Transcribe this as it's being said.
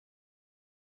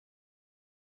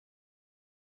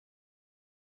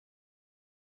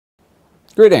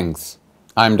Greetings,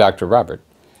 I'm Dr. Robert,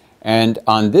 and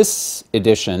on this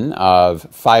edition of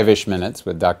 5-ish Minutes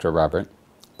with Dr. Robert,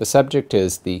 the subject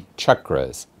is the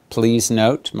chakras. Please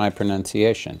note my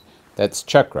pronunciation. That's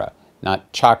chakra,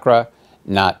 not chakra,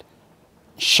 not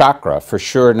chakra, for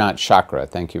sure not chakra.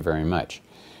 Thank you very much.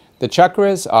 The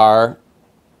chakras are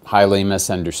highly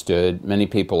misunderstood. Many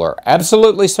people are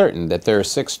absolutely certain that there are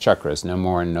 6 chakras, no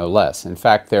more and no less. In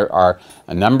fact, there are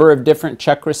a number of different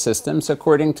chakra systems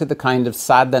according to the kind of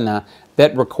sadhana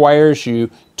that requires you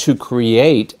to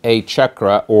create a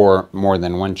chakra or more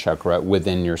than one chakra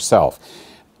within yourself.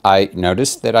 I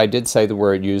noticed that I did say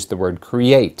use the word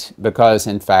create, because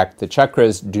in fact the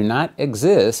chakras do not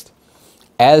exist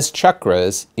as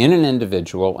chakras in an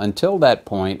individual until that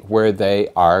point where they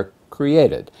are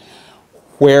created.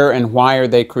 Where and why are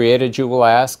they created, you will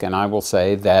ask, and I will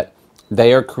say that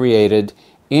they are created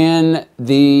in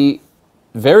the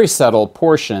very subtle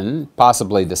portion,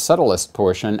 possibly the subtlest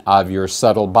portion of your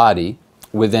subtle body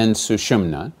within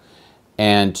Sushumna.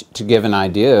 And to give an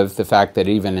idea of the fact that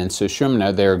even in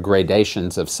Sushumna there are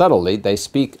gradations of subtlety, they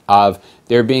speak of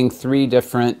there being 3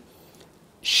 different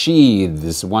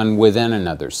sheaths, one within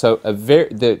another. So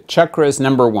the chakras,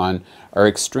 number 1, are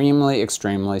extremely,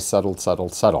 extremely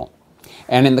subtle.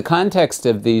 And in the context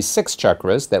of these 6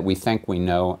 chakras that we think we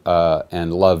know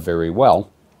and love very well,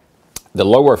 the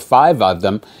lower 5 of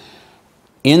them,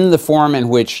 in the form in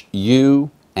which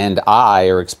you and I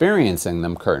are experiencing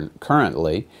them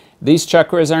currently, these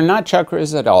chakras are not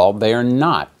chakras at all. They are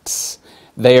knots.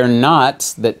 They are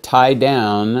knots that tie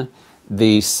down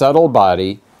the subtle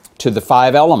body to the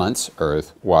 5 elements,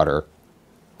 earth, water,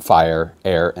 fire,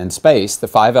 air, and space, the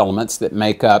 5 elements that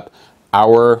make up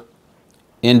our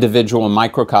individual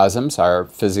microcosms, our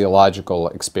physiological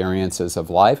experiences of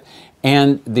life,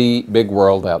 and the big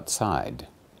world outside.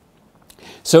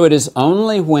 So it is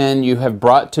only when you have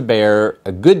brought to bear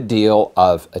a good deal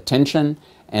of attention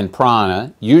and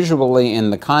prana, usually in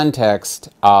the context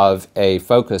of a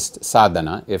focused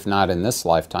sadhana, if not in this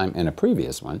lifetime, in a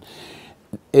previous one,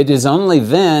 it is only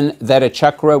then that a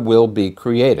chakra will be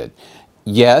created.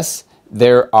 Yes,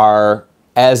 there are,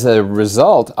 as a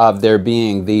result of there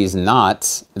being these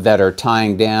knots that are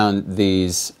tying down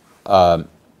these 5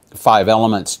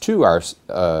 elements to our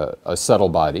subtle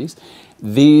bodies,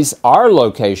 these are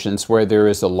locations where there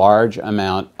is a large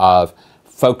amount of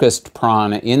focused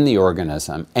prana in the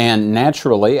organism. And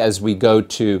naturally, as we go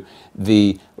to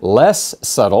the less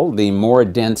subtle, the more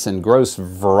dense and gross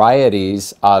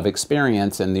varieties of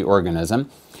experience in the organism,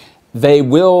 they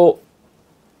will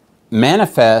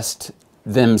manifest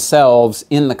themselves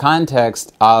in the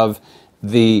context of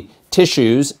the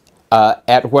tissues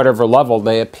at whatever level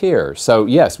they appear. So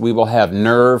yes, we will have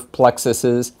nerve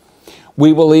plexuses.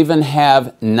 We will even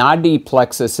have nadi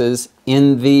plexuses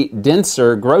in the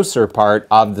denser, grosser part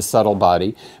of the subtle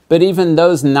body. But even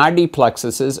those nadi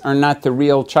plexuses are not the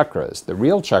real chakras. The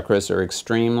real chakras are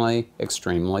extremely,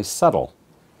 extremely subtle.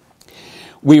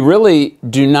 We really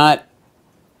do not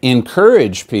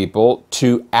encourage people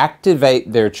to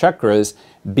activate their chakras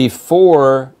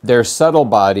before their subtle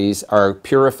bodies are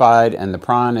purified and the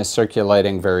prana is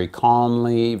circulating very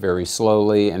calmly, very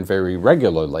slowly, and very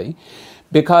regularly.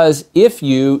 Because if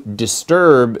you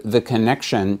disturb the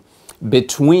connection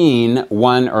between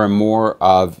one or more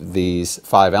of these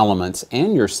 5 elements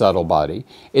and your subtle body,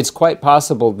 it's quite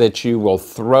possible that you will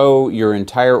throw your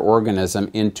entire organism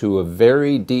into a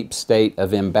very deep state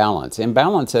of imbalance.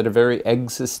 Imbalance at a very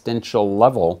existential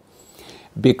level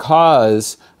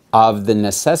because of the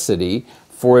necessity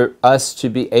for us to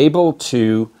be able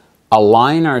to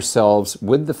align ourselves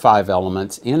with the 5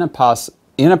 elements in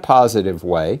a positive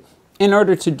way in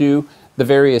order to do the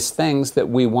various things that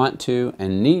we want to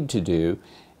and need to do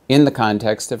in the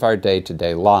context of our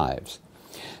day-to-day lives.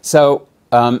 So,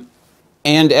 and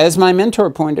as my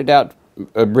mentor pointed out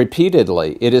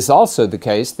repeatedly, it is also the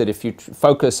case that if you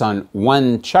focus on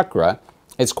one chakra,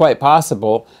 it's quite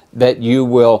possible that you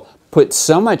will put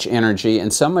so much energy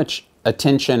and so much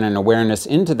attention and awareness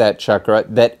into that chakra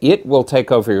that it will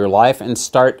take over your life and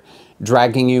start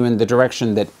dragging you in the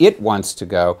direction that it wants to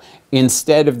go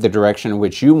instead of the direction in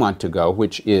which you want to go,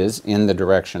 which is in the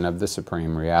direction of the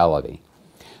Supreme Reality.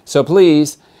 So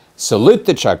please salute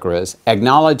the chakras,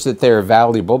 acknowledge that they are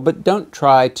valuable, but don't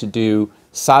try to do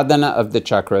sadhana of the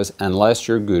chakras unless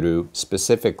your guru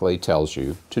specifically tells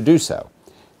you to do so.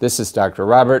 This is Dr.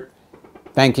 Robert,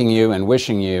 thanking you and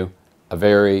wishing you a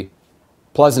very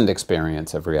pleasant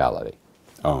experience of reality.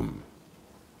 Om.